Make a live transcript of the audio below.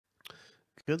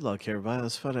Good luck, everybody.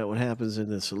 Let's find out what happens in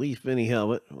this Leaf Mini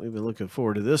helmet. We've been looking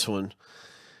forward to this one.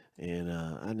 And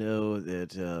I know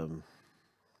that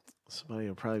somebody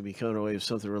will probably be coming away with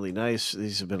something really nice.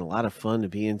 These have been a lot of fun to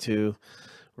be into.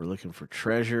 We're looking for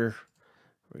treasure.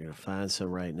 We're going to find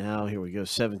some right now. Here we go.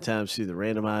 7 times through the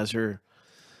randomizer.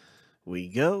 We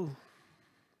go.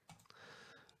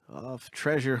 Off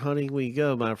treasure hunting we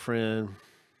go, my friend.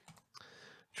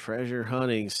 Treasure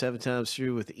hunting 7 times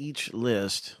through with each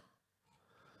list.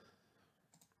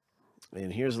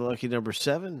 And here's the lucky number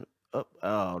 7.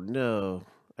 Oh no.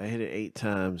 I hit it 8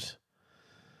 times.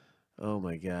 Oh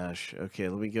my gosh. Okay,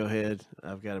 let me go ahead.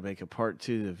 I've got to make a part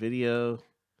 2 of the video.